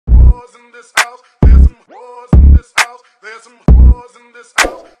this house. There's some whores in this house. There's some whores in this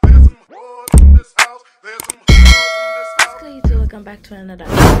house. There's some whores in this house. There's some whores in this house. What's good, YouTube? Welcome back to another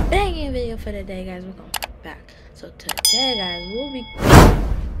banging video for the day, guys. Welcome back. So today, guys, we'll be going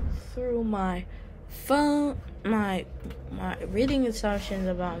through my phone, my reading assumptions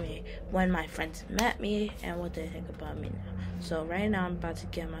about me when my friends met me and what they think about me now. So right now, I'm about to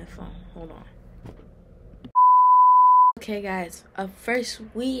get my phone. Hold on. Okay, guys. Up first,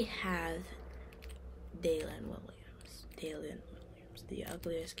 we have Dalen Williams. The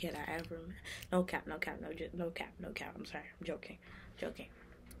ugliest kid I ever met. No cap. I'm sorry. I'm joking.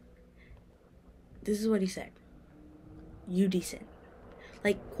 This is what he said. You decent.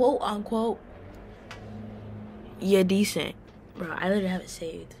 Like, quote unquote, you're decent. Bro, I literally have it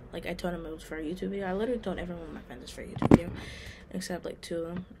saved. Like, I told him it was for a YouTube video. I literally told everyone in my friends it's for a YouTube video. Except, like, 2 of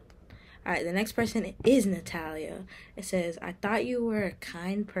them. Alright, the next person is Natalia. It says, I thought you were a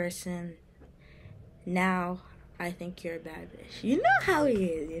kind person. Now, I think you're a bad bitch. You know how he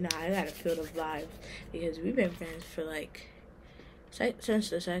is. You know, I gotta feel the vibes. Because we've been friends for, like, since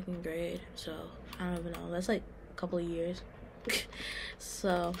the 2nd grade. So, I don't even know. That's, like, a couple of years.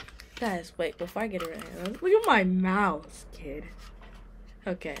 So, guys, wait. Before I get it right, look at my mouse, kid.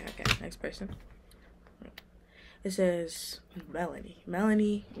 Okay. Next person. It says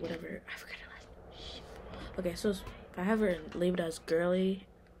Melanie, whatever. I forgot her last. Okay, so if I have her labeled as girly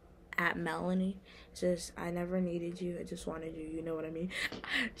at Melanie, it says, I never needed you, I just wanted you, you know what I mean?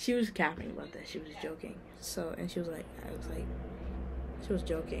 She was capping about that. She was joking. So, and she was like, she was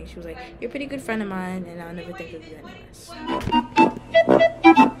joking. She was like, you're a pretty good friend of mine, and I'll never think of you anyways.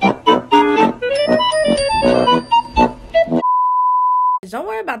 Don't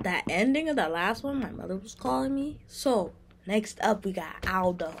worry about that ending of the last one. My mother was calling me. So next up, we got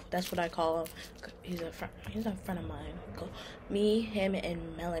Aldo. That's what I call him. He's a friend of mine. Me, him,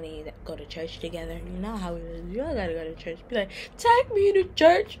 and Melanie that go to church together. You know how it is. You all gotta go to church. Be like, take me to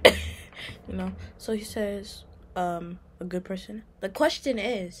church. You know. So he says, a good person. The question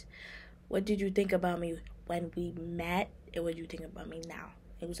is, what did you think about me when we met, and what do you think about me now?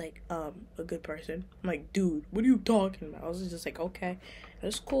 It was like, a good person. I'm like, dude, what are you talking about? I was just like, okay,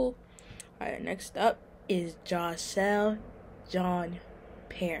 that's cool. Alright, next up is Jocelyn John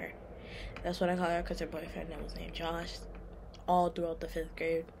Pear. That's what I call her because her boyfriend name was named Josh. All throughout the 5th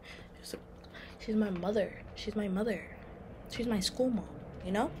grade. She's my mother. She's my school mom,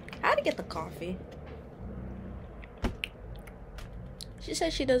 you know? I had to get the coffee. She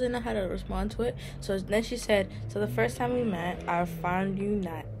said she doesn't know how to respond to it. So then she said, so the first time we met, I found you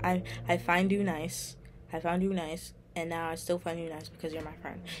nice. And now I still find you nice because you're my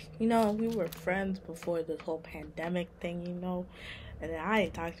friend. You know, we were friends before this whole pandemic thing, you know. And then I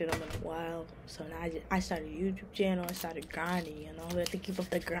ain't talked to them in a while. So now I started a YouTube channel. I started grinding, you know. We have to keep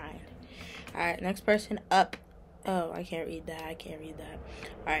up the grind. Alright, next person up. Oh, I can't read that.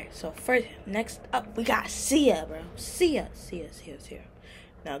 Alright, so next up, we got Sia, bro. Sia.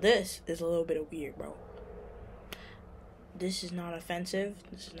 Now, this is a little bit of weird, bro. This is not offensive.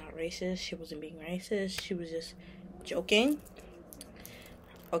 This is not racist. She wasn't being racist. She was just joking.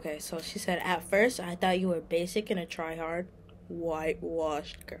 Okay, so she said, at first, I thought you were basic and a try-hard,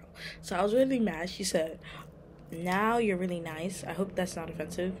 whitewashed girl. So I was really mad. She said, now you're really nice. I hope that's not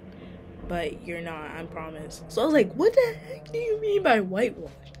offensive. But you're not, I promise. So I was like, what the heck do you mean by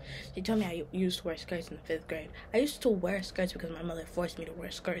whitewash? She told me I used to wear skirts in the 5th grade. I used to wear skirts because my mother forced me to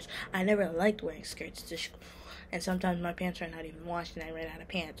wear skirts. I never liked wearing skirts. And sometimes my pants are not even washed and I ran out of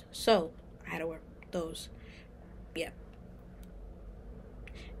pants. So I had to wear those. Yeah.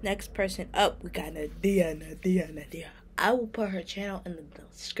 Next person up, we got Nadia. I will put her channel in the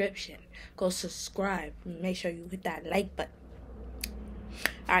description. Go subscribe. Make sure you hit that like button.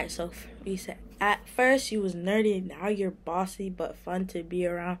 Alright, so we said, at first you was nerdy, now you're bossy but fun to be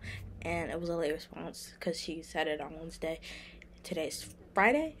around. And it was a late response because she said it on Wednesday. Today's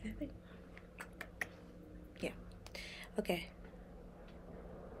Friday, I think. Yeah. Okay.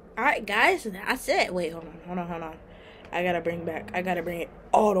 Alright, guys, that's it. Wait, hold on. I gotta bring it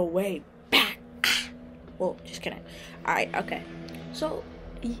all the way back. Whoa, just kidding. Alright, okay. So,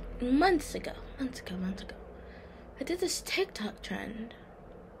 months ago, I did this TikTok trend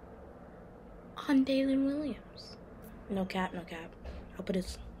on Dalen Williams. No cap. I'll put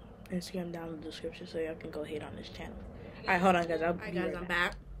his Instagram down in the description so y'all can go hate on his channel. Alright, hold on, guys. I'm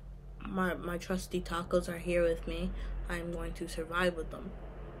back. My trusty tacos are here with me. I'm going to survive with them.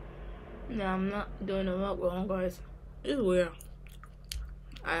 No, I'm not doing them up wrong, guys. It's weird.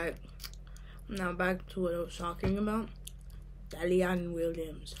 Alright. Now back to what I was talking about. Dalen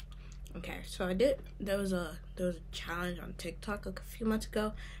Williams. Okay, so there was a challenge on TikTok like a few months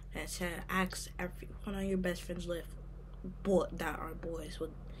ago that said ask everyone on your best friends list that are boys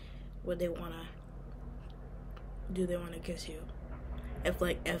would they wanna kiss you? If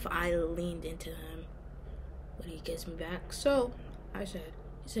I leaned into him, would he kiss me back? So he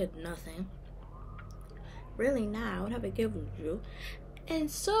said nothing. Really, nah, I would have a gift with you. And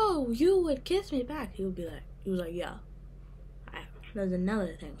so you would kiss me back. He was like, yeah. There's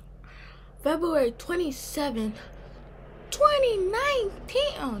another thing. February 27th, 2019.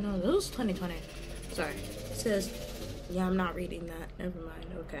 Oh no, this was 2020. Sorry. It says, yeah, I'm not reading that. Never mind.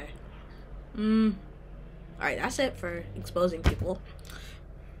 Okay. Alright, that's it for exposing people.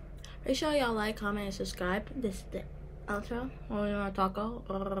 Make sure y'all like, comment, and subscribe. This is the outro. When we want to talk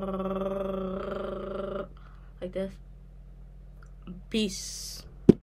like this. Peace.